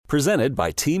Presented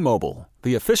by T-Mobile,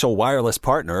 the official wireless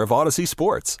partner of Odyssey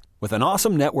Sports. With an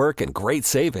awesome network and great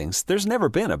savings, there's never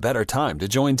been a better time to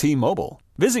join T-Mobile.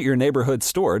 Visit your neighborhood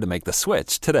store to make the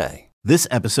switch today. This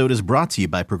episode is brought to you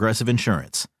by Progressive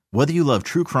Insurance. Whether you love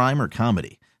true crime or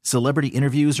comedy, celebrity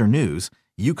interviews or news,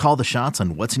 you call the shots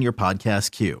on what's in your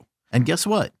podcast queue. And guess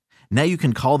what? Now you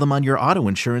can call them on your auto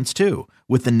insurance too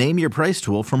with the Name Your Price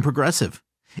tool from Progressive.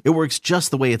 It works just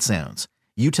the way it sounds.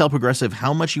 You tell Progressive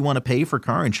how much you want to pay for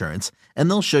car insurance, and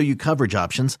they'll show you coverage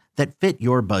options that fit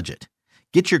your budget.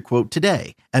 Get your quote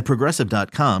today at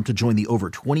Progressive.com to join the over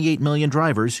 28 million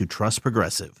drivers who trust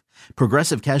Progressive.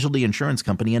 Progressive Casualty Insurance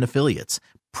Company and Affiliates.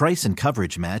 Price and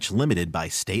coverage match limited by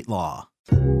state law.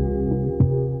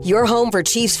 Your home for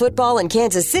Chiefs football in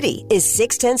Kansas City is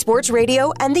 610 Sports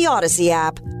Radio and the Odyssey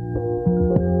app.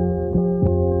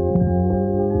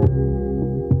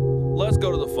 Let's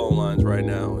go to the phone lines right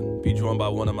now and be joined by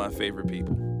one of my favorite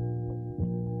people.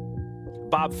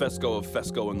 Bob Fescoe of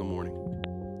Fescoe in the Morning.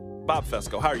 Bob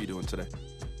Fescoe, how are you doing today?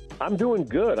 I'm doing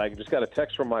good. I just got a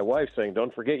text from my wife saying,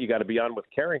 don't forget you got to be on with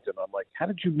Carrington. I'm like, how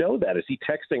did you know that? Is he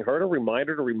texting her to remind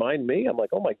her to remind me? I'm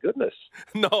like, oh, my goodness.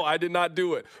 No, I did not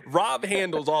do it. Rob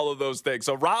handles all of those things.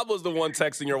 So Rob was the one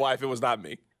texting your wife. It was not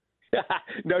me.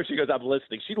 No, she goes, I'm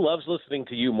listening. She loves listening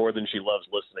to you more than she loves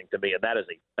listening to me, and that is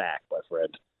a fact, my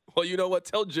friend. Well, you know what?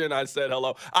 Tell Jen I said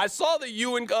hello. I saw that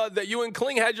you and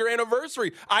Kling had your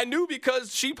anniversary. I knew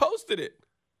because she posted it.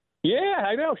 Yeah,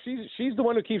 I know. She's the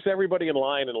one who keeps everybody in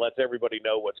line and lets everybody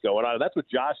know what's going on. And that's what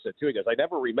Josh said, too. He goes, I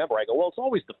never remember. I go, well, it's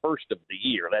always the first of the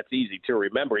year. That's easy to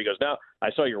remember. He goes, no,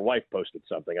 I saw your wife posted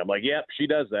something. I'm like, yep, she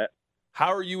does that.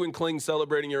 How are you and Kling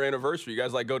celebrating your anniversary? You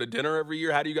guys, go to dinner every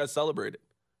year? How do you guys celebrate it?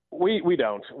 We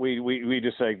don't. We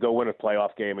just say go win a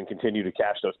playoff game and continue to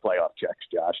cash those playoff checks,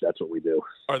 Josh. That's what we do.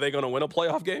 Are they going to win a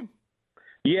playoff game?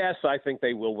 Yes, I think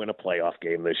they will win a playoff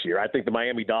game this year. I think the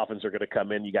Miami Dolphins are going to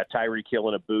come in. You got Tyreek Hill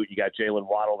in a boot. You got Jalen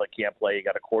Waddle that can't play. You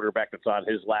got a quarterback that's on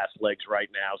his last legs right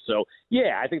now. So,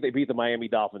 yeah, I think they beat the Miami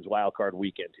Dolphins wild card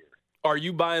weekend here. Are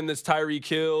you buying this Tyreek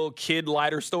Hill kid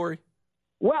lighter story?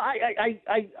 Well,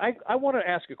 I want to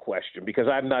ask a question because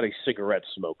I'm not a cigarette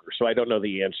smoker, so I don't know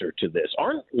the answer to this.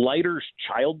 Aren't lighters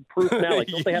childproof now? Like,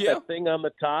 don't they have that thing on the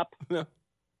top?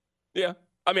 Yeah.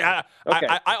 I mean,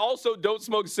 I also don't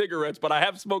smoke cigarettes, but I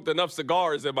have smoked enough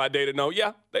cigars in my day to know,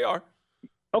 yeah, they are.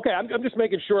 Okay, I'm just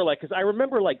making sure, because I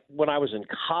remember, when I was in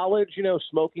college,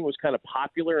 smoking was kind of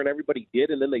popular and everybody did,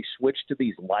 and then they switched to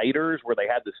these lighters where they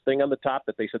had this thing on the top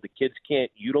that they said the kids can't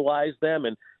utilize them,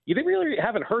 and you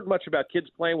haven't heard much about kids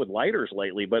playing with lighters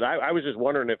lately, but I was just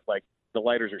wondering if, the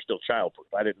lighters are still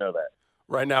childproof. I didn't know that.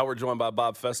 Right now, we're joined by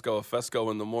Bob Fescoe of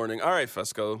Fescoe in the Morning. All right,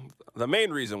 Fescoe, the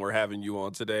main reason we're having you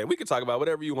on today, and we can talk about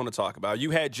whatever you want to talk about.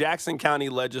 You had Jackson County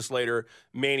legislator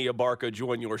Manny Abarca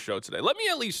join your show today. Let me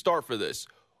at least start for this.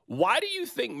 Why do you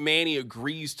think Manny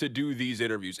agrees to do these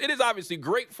interviews? It is obviously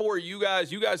great for you guys.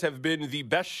 You guys have been the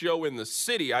best show in the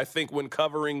city, I think, when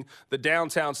covering the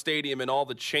downtown stadium and all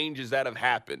the changes that have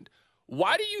happened.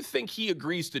 Why do you think he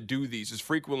agrees to do these as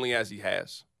frequently as he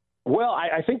has? Well,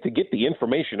 I think to get the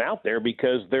information out there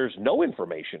because there's no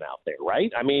information out there,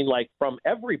 right? I mean, from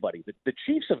everybody. The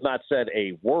Chiefs have not said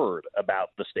a word about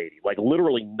the stadium,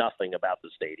 literally nothing about the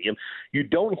stadium. You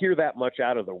don't hear that much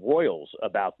out of the Royals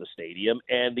about the stadium,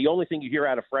 and the only thing you hear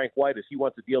out of Frank White is he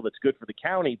wants a deal that's good for the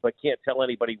county but can't tell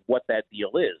anybody what that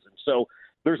deal is. And so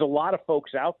there's a lot of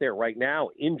folks out there right now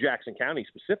in Jackson County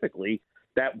specifically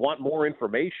that want more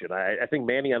information. I think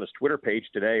Manny on his Twitter page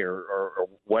today or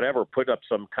whatever put up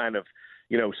some kind of,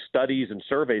 studies and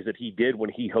surveys that he did when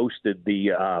he hosted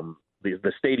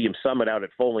the stadium summit out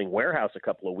at Foaling Warehouse a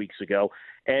couple of weeks ago.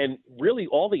 And really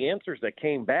all the answers that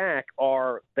came back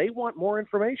are they want more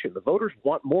information. The voters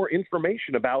want more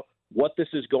information about what this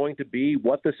is going to be,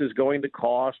 what this is going to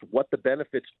cost, what the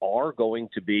benefits are going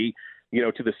to be,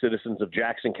 to the citizens of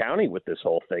Jackson County with this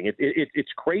whole thing.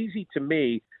 It's crazy to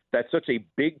me that such a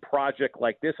big project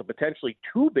like this, or potentially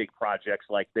two big projects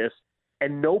like this,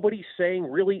 and nobody's saying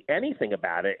really anything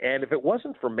about it. And if it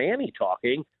wasn't for Manny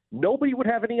talking, nobody would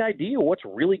have any idea what's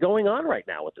really going on right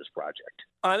now with this project.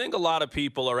 I think a lot of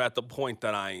people are at the point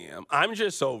that I am. I'm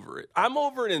just over it. I'm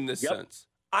over it in this sense.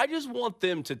 I just want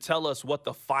them to tell us what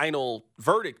the final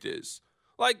verdict is.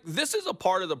 This is a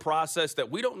part of the process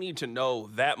that we don't need to know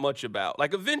that much about.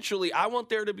 Eventually, I want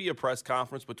there to be a press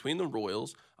conference between the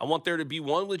Royals. I want there to be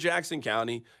one with Jackson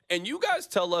County. And you guys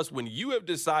tell us when you have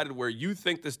decided where you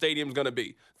think the stadium's going to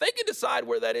be. They can decide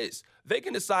where that is. They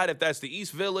can decide if that's the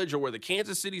East Village or where the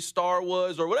Kansas City Star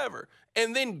was or whatever,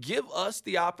 and then give us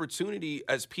the opportunity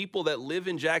as people that live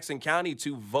in Jackson County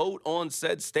to vote on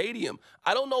said stadium.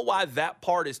 I don't know why that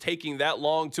part is taking that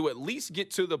long to at least get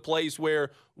to the place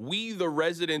where we, the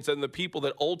residents and the people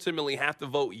that ultimately have to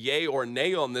vote yay or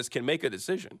nay on this, can make a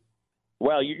decision.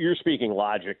 Well, you're speaking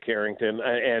logic, Carrington,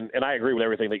 and I agree with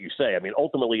everything that you say. I mean,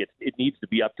 ultimately, it needs to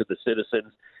be up to the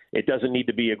citizens. It doesn't need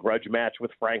to be a grudge match with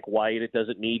Frank White. It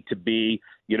doesn't need to be,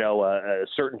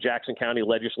 certain Jackson County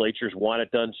legislatures want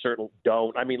it done, certain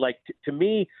don't. I mean, to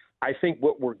me, I think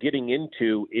what we're getting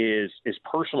into is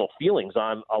personal feelings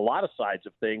on a lot of sides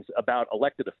of things about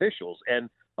elected officials. And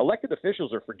elected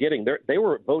officials are forgetting they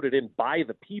were voted in by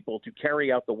the people to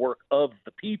carry out the work of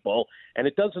the people. And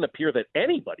it doesn't appear that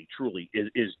anybody truly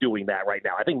is doing that right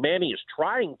now. I think Manny is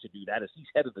trying to do that as he's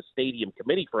head of the stadium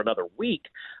committee for another week.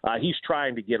 He's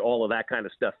trying to get all of that kind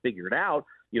of stuff figured out,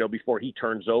 before he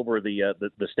turns over the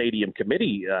stadium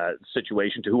committee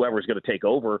situation to whoever's going to take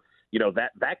over,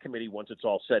 that committee once it's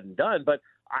all said and done. But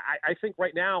I think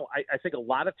right now, I think a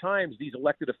lot of times these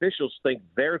elected officials think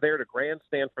they're there to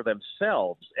grandstand for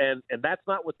themselves. And that's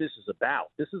not what this is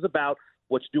about. This is about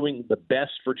what's doing the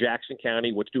best for Jackson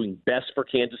County, what's doing best for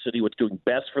Kansas City, what's doing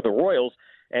best for the Royals.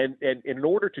 And in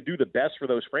order to do the best for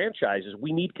those franchises,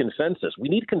 we need consensus. We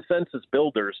need consensus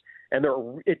builders, and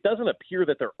it doesn't appear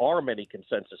that there are many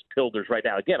consensus builders right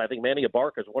now. Again, I think Manny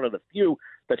Abarca is one of the few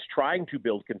that's trying to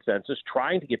build consensus,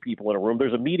 trying to get people in a room.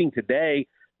 There's a meeting today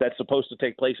that's supposed to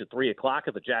take place at 3:00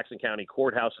 at the Jackson County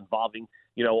Courthouse involving,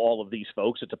 all of these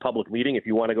folks. It's a public meeting. If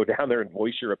you want to go down there and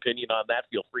voice your opinion on that,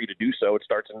 feel free to do so. It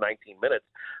starts in 19 minutes.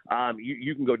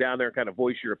 You can go down there and kind of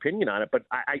voice your opinion on it. But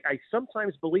I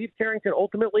sometimes believe, Carrington,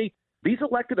 ultimately, these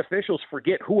elected officials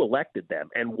forget who elected them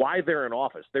and why they're in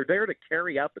office. They're there to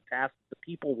carry out the tasks the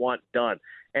people want done.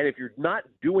 And if you're not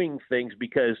doing things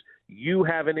because you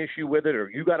have an issue with it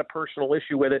or you got a personal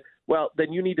issue with it, well,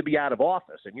 then you need to be out of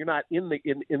office, and you're not in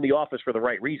the office for the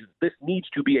right reasons. This needs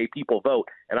to be a people vote,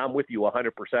 and I'm with you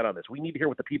 100% on this. We need to hear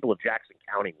what the people of Jackson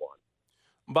County want.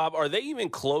 Bob, are they even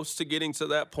close to getting to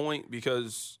that point?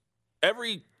 Because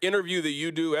every interview that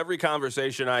you do, every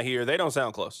conversation I hear, they don't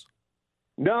sound close.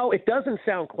 No, it doesn't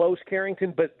sound close,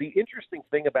 Carrington, but the interesting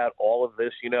thing about all of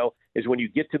this, is when you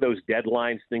get to those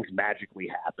deadlines, things magically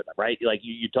happen, right? Like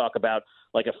you talk about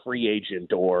like a free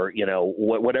agent or,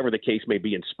 whatever the case may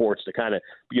be in sports to kind of,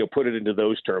 put it into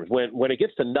those terms. When it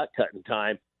gets to nut cutting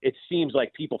time, it seems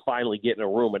like people finally get in a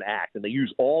room and act, and they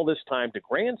use all this time to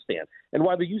grandstand. And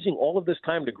while they're using all of this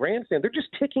time to grandstand, they're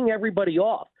just ticking everybody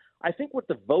off. I think what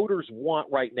the voters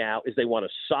want right now is they want a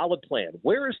solid plan.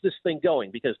 Where is this thing going?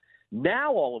 Because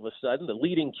now all of a sudden the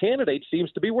leading candidate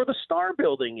seems to be where the Star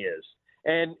Building is,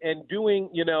 and doing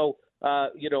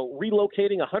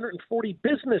relocating 140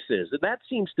 businesses, and that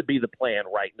seems to be the plan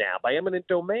right now by eminent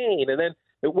domain. And then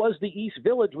it was the East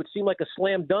Village, which seemed like a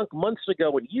slam dunk months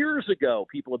ago and years ago.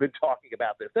 People have been talking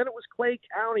about this. Then it was Clay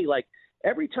County. Like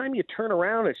every time you turn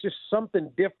around, it's just something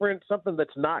different, something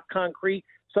that's not concrete,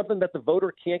 something that the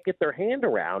voter can't get their hand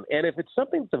around. And if it's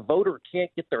something that the voter can't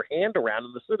get their hand around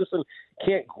and the citizen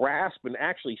can't grasp and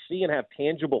actually see and have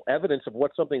tangible evidence of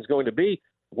what something's going to be,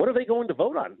 what are they going to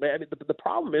vote on? I mean, the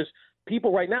problem is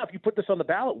people right now, if you put this on the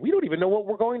ballot, we don't even know what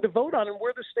we're going to vote on and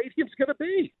where the stadium's going to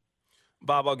be.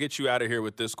 Bob, I'll get you out of here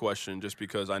with this question just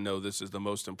because I know this is the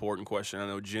most important question. I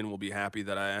know Jen will be happy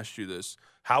that I asked you this.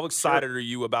 How excited are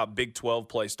you about Big 12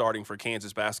 play starting for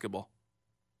Kansas basketball?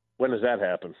 When does that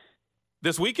happen?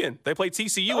 This weekend. They play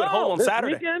TCU at home on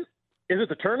Saturday. Weekend? Is it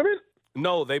the tournament?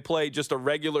 No, they play just a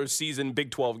regular season Big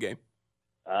 12 game.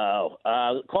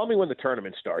 Call me when the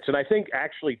tournament starts. And I think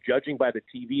actually judging by the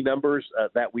TV numbers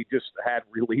that we just had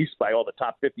released by all the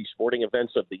top 50 sporting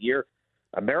events of the year,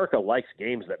 America likes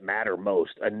games that matter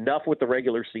most. Enough with the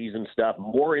regular season stuff,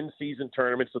 more in-season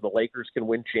tournaments so the Lakers can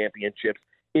win championships,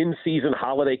 in-season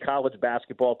holiday college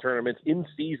basketball tournaments,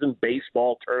 in-season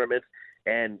baseball tournaments,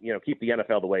 and, keep the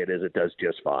NFL the way it is. It does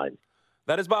just fine.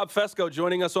 That is Bob Fescoe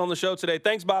joining us on the show today.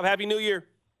 Thanks, Bob. Happy New Year.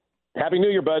 Happy New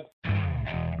Year, bud.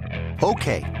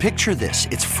 Okay, picture this.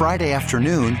 It's Friday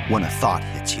afternoon when a thought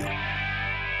hits you.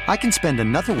 I can spend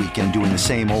another weekend doing the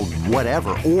same old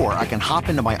whatever, or I can hop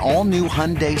into my all-new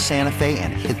Hyundai Santa Fe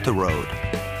and hit the road.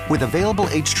 With available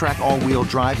H-Track all-wheel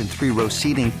drive and 3-row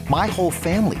seating, my whole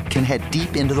family can head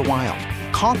deep into the wild.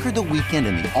 Conquer the weekend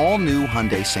in the all-new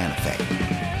Hyundai Santa Fe.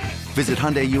 Visit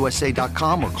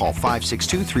HyundaiUSA.com or call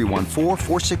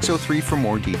 562-314-4603 for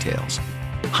more details.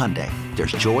 Hyundai,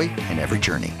 there's joy in every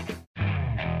journey.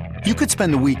 You could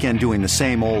spend the weekend doing the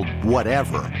same old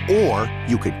whatever, or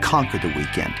you could conquer the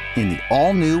weekend in the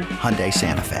all-new Hyundai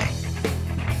Santa Fe.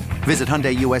 Visit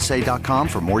HyundaiUSA.com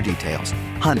for more details.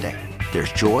 Hyundai,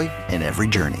 there's joy in every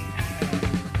journey.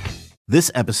 This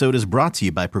episode is brought to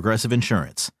you by Progressive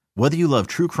Insurance. Whether you love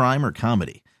true crime or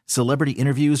comedy, celebrity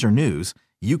interviews or news,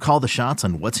 you call the shots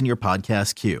on what's in your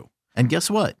podcast queue. And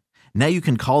guess what? Now you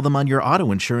can call them on your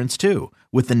auto insurance too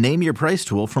with the Name Your Price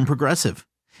tool from Progressive.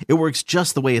 It works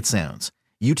just the way it sounds.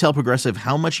 You tell Progressive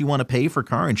how much you want to pay for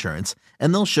car insurance,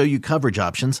 and they'll show you coverage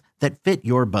options that fit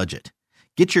your budget.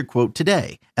 Get your quote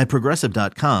today at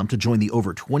Progressive.com to join the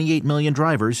over 28 million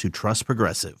drivers who trust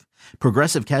Progressive.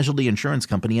 Progressive Casualty Insurance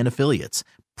Company and Affiliates.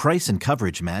 Price and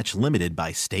coverage match limited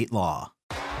by state law.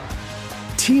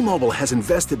 T-Mobile has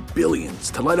invested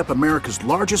billions to light up America's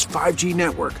largest 5G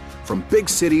network, from big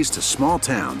cities to small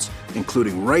towns,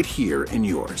 including right here in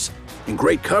yours. And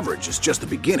great coverage is just the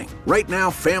beginning. Right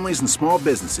now, families and small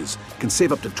businesses can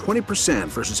save up to 20%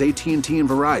 versus AT&T and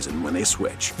Verizon when they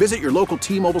switch. Visit your local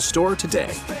T-Mobile store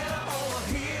today.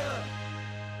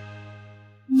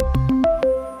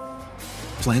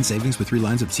 Plan savings with 3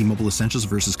 lines of T-Mobile Essentials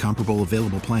versus comparable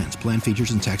available plans. Plan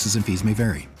features and taxes and fees may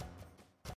vary.